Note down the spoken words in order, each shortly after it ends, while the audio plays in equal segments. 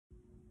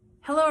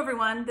Hello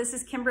everyone, this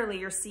is Kimberly,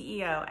 your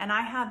CEO, and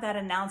I have that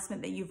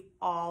announcement that you've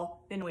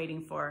all been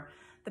waiting for.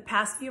 The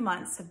past few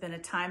months have been a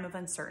time of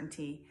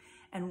uncertainty,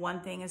 and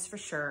one thing is for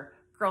sure,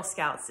 Girl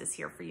Scouts is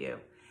here for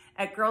you.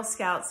 At Girl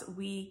Scouts,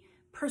 we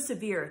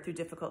persevere through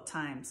difficult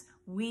times.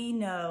 We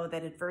know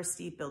that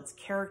adversity builds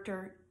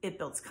character, it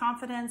builds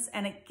confidence,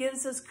 and it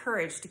gives us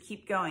courage to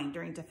keep going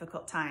during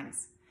difficult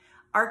times.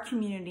 Our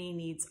community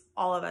needs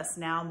all of us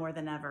now more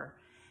than ever.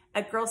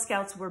 At Girl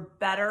Scouts, we're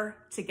better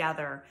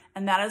together,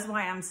 and that is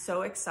why I'm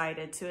so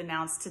excited to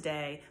announce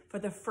today, for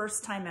the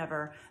first time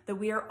ever, that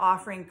we are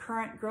offering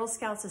current Girl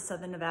Scouts of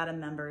Southern Nevada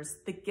members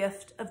the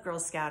gift of Girl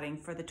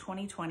Scouting for the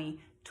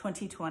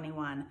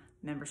 2020-2021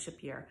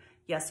 membership year.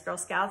 Yes, Girl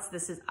Scouts,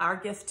 this is our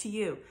gift to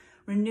you.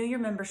 Renew your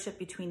membership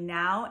between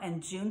now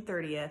and June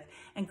 30th,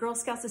 and Girl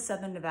Scouts of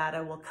Southern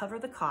Nevada will cover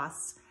the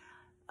costs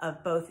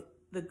of both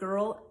the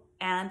girl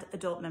and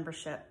adult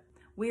membership.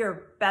 We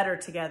are better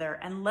together,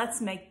 and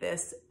let's make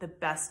this the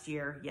best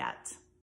year yet.